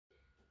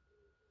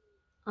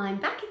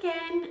I'm back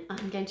again.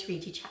 I'm going to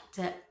read you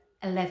chapter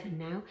 11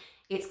 now.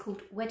 It's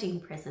called Wedding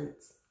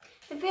Presents.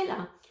 The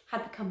villa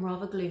had become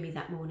rather gloomy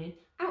that morning.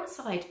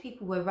 Outside,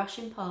 people were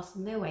rushing past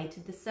on their way to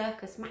the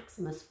Circus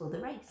Maximus for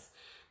the race.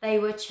 They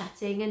were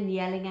chatting and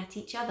yelling at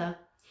each other.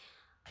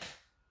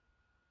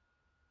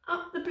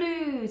 Up the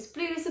Blues!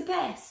 Blues are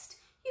best!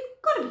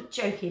 You've got to be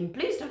joking.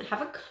 Blues don't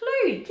have a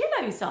clue.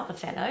 Yellows are the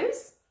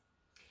fellows.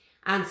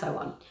 And so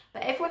on.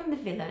 But everyone in the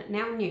villa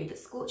now knew that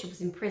Scorcher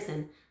was in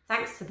prison,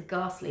 thanks to the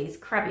Ghastlies,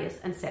 Crabius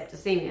and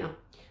Septicemia.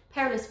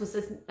 Perillus was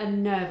a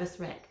nervous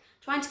wreck,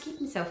 trying to keep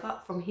himself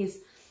up from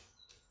his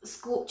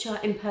Scorcher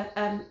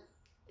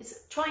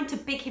trying to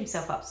big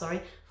himself up,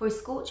 for his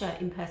Scorcher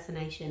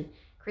impersonation.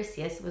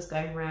 Chrysius was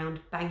going round,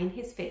 banging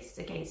his fists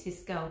against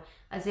his skull,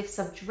 as if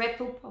some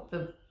dreadful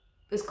problem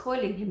was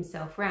coiling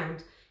himself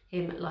round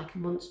him like a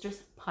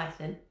monstrous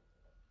python.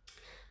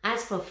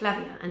 As for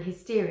Flavia and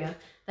Hysteria,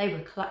 they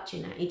were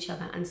clutching at each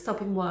other and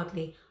sobbing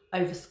wildly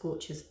over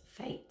Scorcher's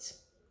fate.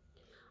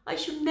 I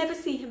shall never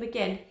see him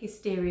again,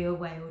 Hysteria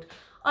wailed.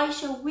 I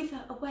shall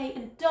wither away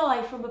and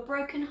die from a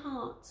broken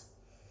heart.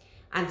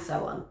 And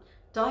so on.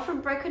 Die from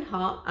a broken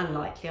heart?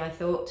 Unlikely, I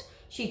thought.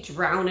 She'd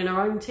drown in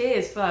her own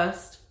tears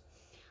first.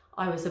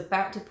 I was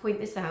about to point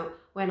this out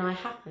when I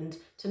happened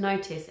to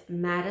notice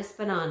Madus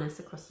Bananas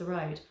across the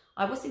road.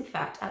 I was in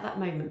fact at that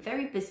moment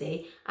very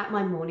busy at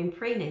my morning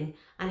preening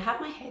and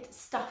had my head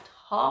stuffed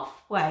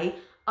halfway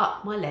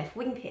up my left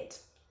wing pit.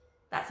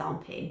 That's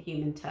armpit in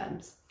human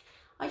terms.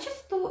 I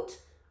just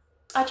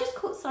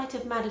caught sight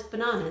of Madus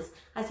Bananas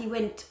as he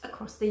went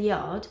across the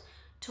yard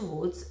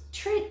towards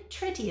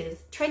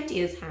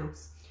Trendia's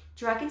house,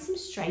 dragging some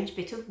strange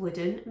bit of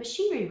wooden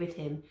machinery with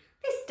him.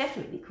 This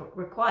definitely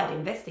required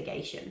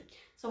investigation,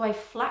 so I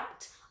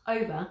flapped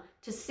over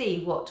to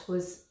see what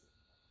was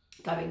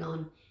going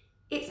on.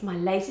 It's my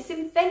latest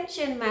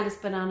invention,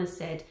 Madus Bananas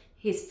said,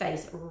 his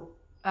face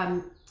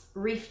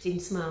wreathed in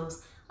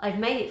smiles. I've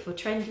made it for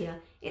Trendia.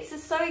 It's a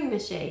sewing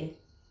machine.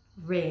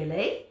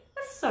 Really?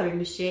 A sewing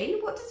machine?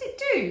 What does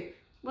it do?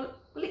 Well,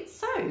 it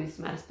sews,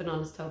 Madus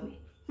Bananas told me.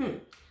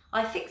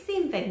 I fixed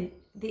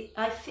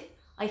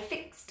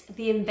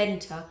the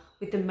inventor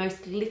with the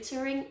most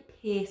glittering,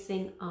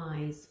 piercing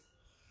eyes.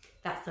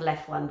 That's the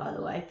left one, by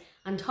the way,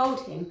 and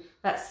told him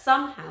that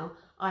somehow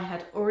I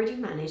had already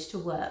managed to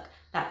work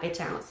that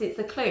bit out, since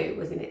the clue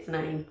was in its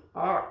name.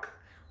 Ergo,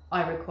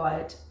 I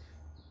required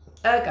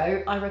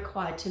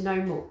to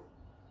know more.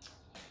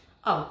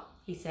 Oh,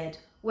 he said,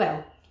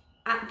 well,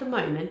 at the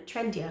moment,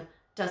 Trendia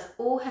does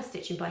all her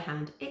stitching by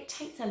hand. It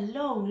takes a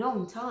long,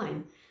 long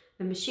time.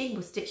 The machine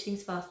will stitch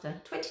things faster,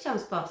 20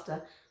 times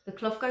faster. The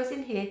cloth goes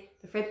in here,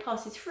 the thread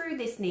passes through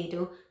this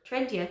needle,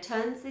 Trendia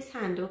turns this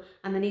handle,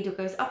 and the needle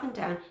goes up and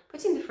down,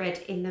 putting the thread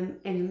in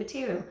the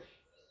material.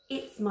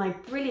 It's my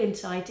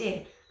brilliant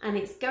idea, and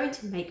it's going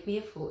to make me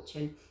a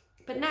fortune.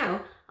 But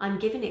now I'm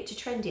giving it to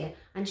Trendia,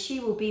 and she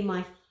will be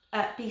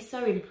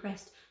so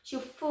impressed. She'll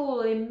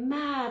fall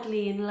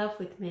madly in love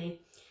with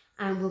me,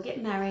 and we'll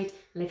get married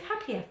and live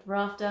happy ever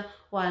after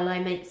while I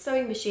make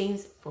sewing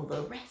machines for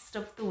the rest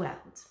of the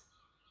world.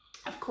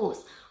 Of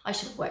course, I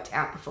should have worked it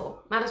out before.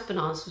 Madus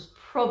Bananas was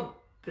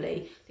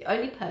probably the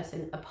only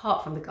person,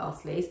 apart from the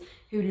Ghastlies,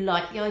 who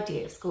liked the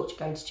idea of Scorcher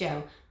going to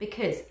jail,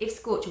 because if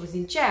Scorcher was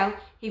in jail,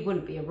 he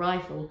wouldn't be a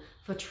rival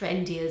for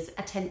Trendia's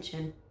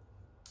attention.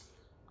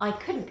 I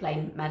couldn't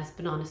blame Madus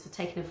Bananas for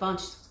taking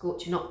advantage of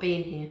Scorcher not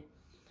being here.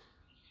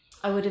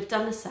 I would have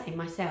done the same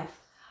myself.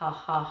 Ha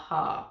ha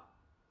ha.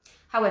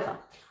 However,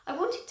 I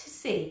wanted to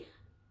see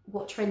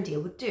what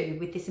Trendia would do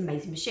with this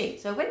amazing machine,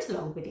 so I went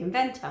along with the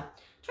inventor.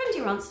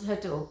 Trendia answered her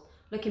door,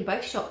 looking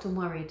both shocked and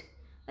worried.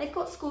 They've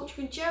got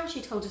Scorcher in jail,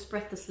 she told us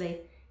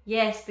breathlessly.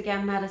 Yes,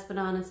 began Madus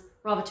Bananas,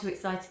 rather too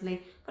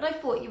excitedly, but I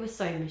thought you were a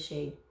sewing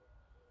machine.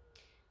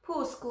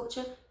 Poor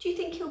Scorcher, do you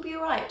think he'll be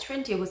all right?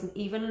 Trendia wasn't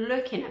even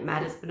looking at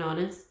Madus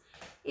Bananas.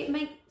 It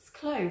makes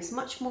clothes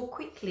much more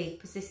quickly,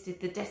 persisted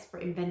the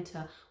desperate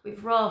inventor,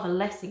 with rather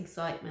less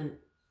excitement.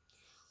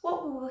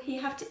 What will he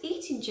have to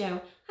eat in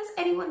jail? Has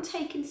anyone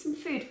taken some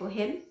food for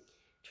him?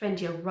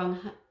 Trendia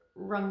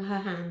wrung her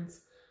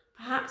hands.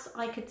 Perhaps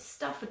I could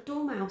stuff a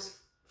dormouse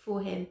for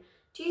him.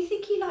 Do you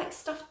think he likes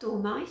stuffed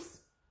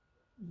dormice?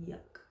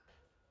 Yuck.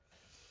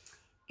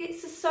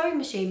 It's a sewing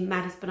machine,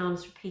 Madus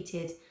Bananas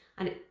repeated,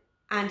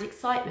 and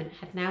excitement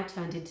had now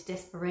turned into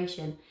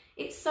desperation.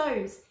 It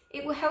sews.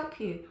 It will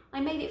help you. I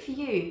made it for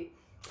you.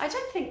 I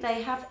don't think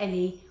they have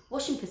any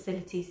washing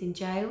facilities in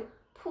jail.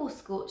 Poor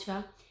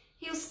Scorcher.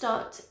 He'll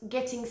start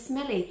getting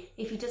smelly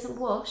if he doesn't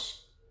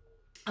wash.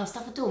 I'll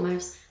stuff a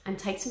dormouse and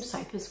take some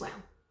soap as well.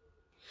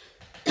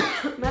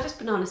 Madus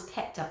Bananas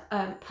perked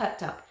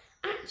up.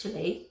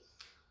 Actually,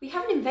 we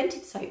haven't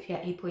invented soap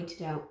yet, he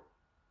pointed out.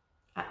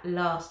 At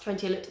last,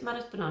 Trendia looked at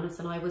Madus Bananas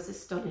and I was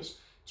astonished.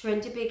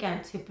 Trendia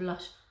began to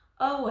blush.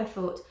 Oh, I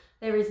thought,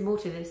 there is more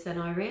to this than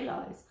I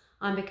realise.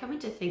 I'm becoming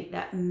to think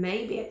that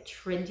maybe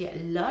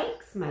Trendia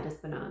likes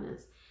Madus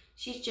Bananas.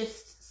 She's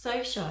just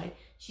so shy,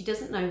 she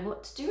doesn't know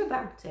what to do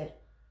about it.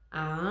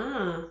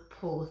 Ah,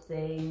 poor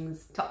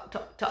things. Tock,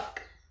 tock,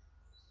 tock.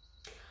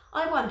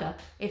 I wonder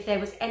if there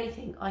was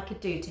anything I could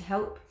do to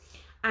help.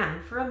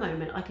 And for a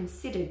moment, I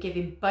considered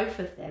giving both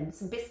of them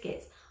some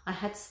biscuits I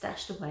had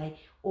stashed away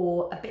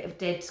or a bit of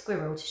dead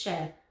squirrel to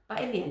share.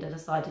 But in the end, I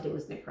decided it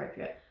wasn't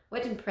appropriate.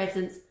 Wedding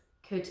presents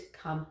could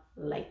come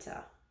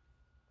later.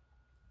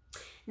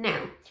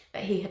 Now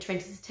that he had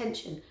Trendy's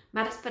attention,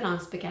 Madame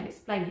Bananas began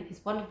explaining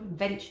his wonderful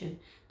invention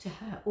to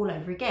her all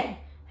over again.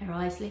 Her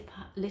eyes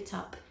lit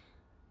up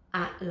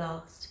at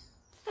last.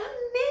 "For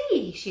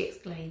me!" she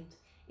exclaimed.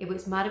 It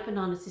was Madame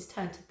Bananas'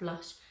 turn to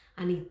blush,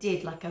 and he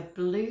did like a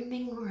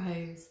blooming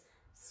rose.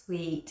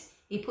 Sweet.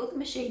 He pulled the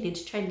machine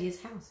into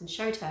Trendy's house and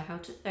showed her how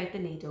to thread the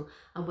needle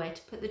and where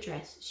to put the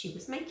dress she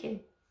was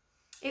making.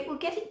 "It will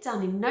get it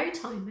done in no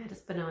time, Madame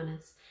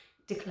Bananas,"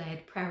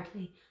 declared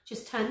proudly.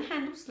 "Just turn the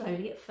handle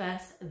slowly at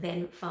first,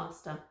 then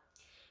faster."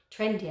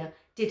 Trendia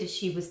did as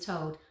she was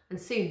told, and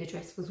soon the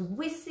dress was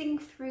whizzing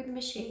through the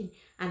machine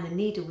and the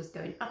needle was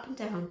going up and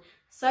down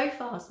so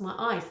fast my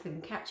eyes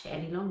couldn't catch it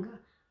any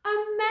longer.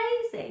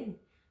 Amazing!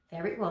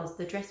 There it was,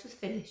 the dress was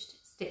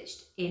finished,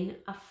 stitched in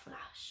a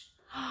flash.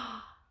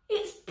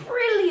 "It's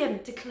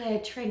brilliant,"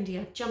 declared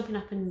Trendia, jumping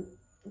up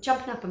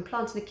and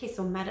planting a kiss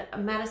on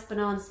Madame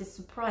Bananas'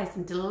 surprised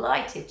and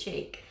delighted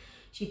cheek.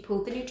 She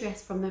pulled the new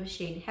dress from the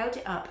machine, held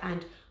it up,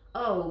 and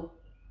oh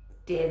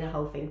dear, the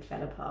whole thing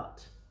fell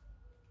apart.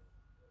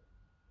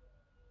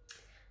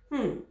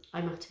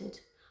 I muttered.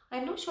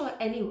 "I'm not sure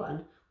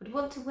anyone would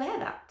want to wear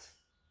that."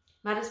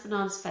 Madame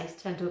Bananas' face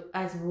turned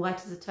as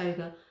white as a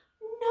toga.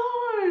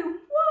 "No,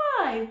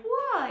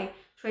 why?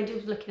 Trendy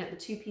was looking at the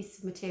two pieces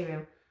of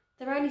material.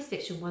 "They're only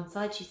stitched on one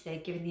side," she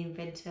said, giving the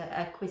inventor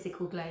a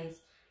quizzical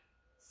glaze.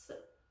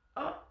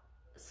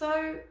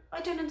 So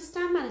I don't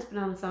understand," Madame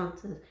Bananas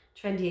answered.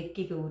 Trendy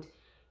giggled.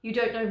 "You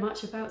don't know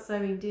much about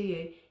sewing, do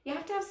you? You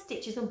have to have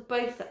stitches on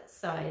both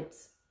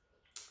sides.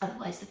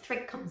 Otherwise the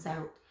thread comes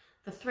out.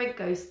 The thread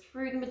goes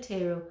through the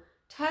material,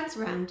 turns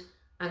around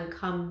and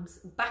comes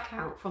back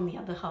out from the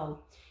other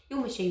hole. Your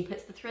machine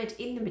puts the thread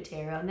in the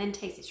material and then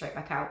takes it straight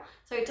back out,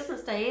 so it doesn't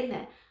stay in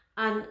there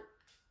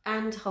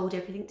and hold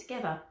everything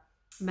together."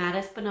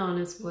 Madame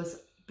Bananas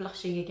was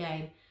blushing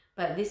again,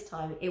 but this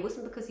time it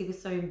wasn't because he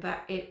was so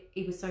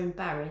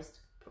embarrassed.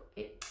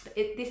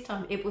 This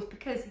time it was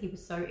because he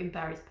was so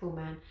embarrassed, poor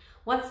man.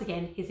 Once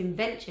again, his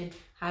invention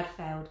had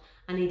failed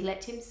and he'd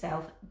let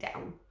himself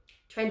down.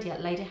 Trendia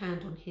laid a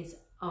hand on his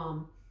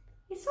arm.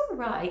 "It's all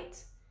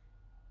right,"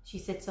 she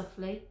said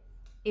softly.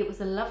 "It was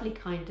a lovely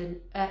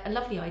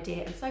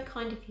idea and so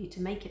kind of you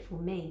to make it for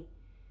me."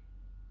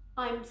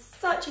 "I'm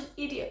such an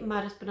idiot,"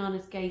 Madame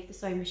Bananas gave the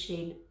sewing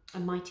machine a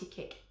mighty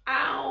kick.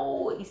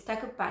 Ow! He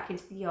staggered back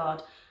into the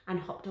yard and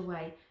hopped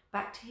away,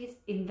 back to his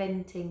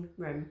inventing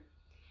room.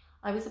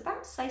 I was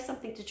about to say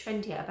something to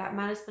Trendia about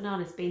Madame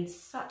Bananas being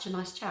such a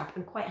nice chap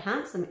and quite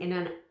handsome in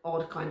an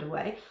odd kind of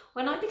way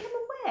when I became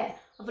aware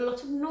of a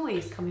lot of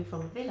noise coming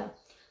from the villa.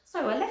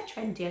 So I left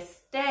Trendia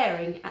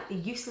staring at the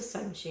useless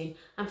sewing machine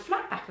and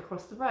flapped back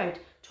across the road,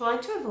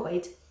 trying to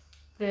avoid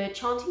the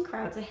chanting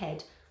crowds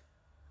ahead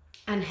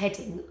and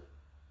heading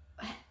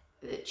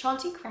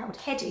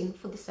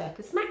for the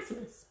Circus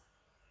Maximus.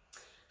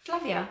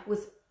 Flavia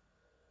was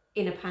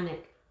in a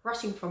panic,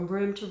 rushing from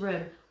room to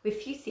room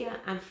with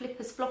Fuchsia and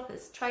Flippers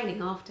Floppers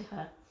trailing after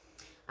her,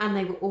 and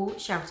they were all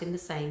shouting the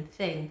same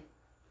thing.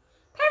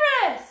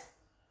 "Paris!"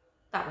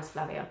 That was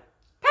Flavia.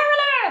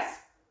 "Perilous!"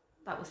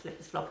 That was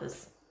Flippers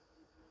Floppers.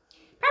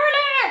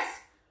 "Perilous!"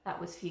 That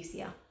was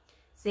Fuchsia.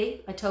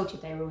 "See, I told you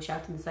they were all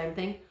shouting the same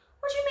thing."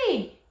 "What do you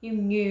mean? You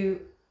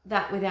knew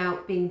that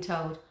without being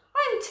told?"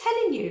 "I'm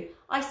telling you,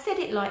 I said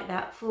it like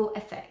that for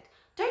effect.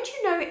 Don't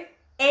you know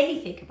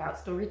anything about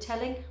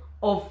storytelling?"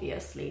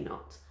 "Obviously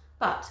not.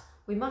 But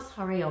we must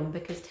hurry on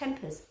because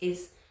Tempest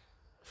is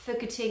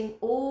forgetting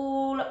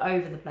all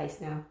over the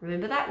place now.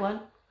 Remember that one?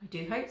 I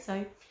do hope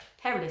so."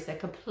 Perilous had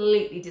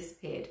completely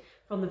disappeared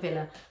from the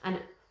villa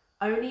and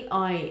only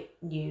I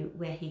knew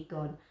where he'd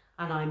gone,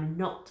 and I'm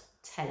not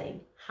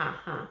telling.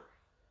 Ha ha.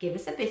 Give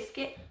us a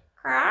biscuit.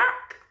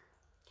 Crack.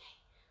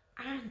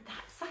 Okay. And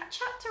that's that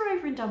chapter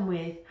over and done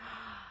with.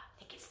 I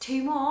think it's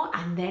 2 more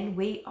and then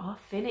we are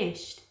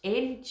finished.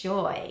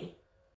 Enjoy.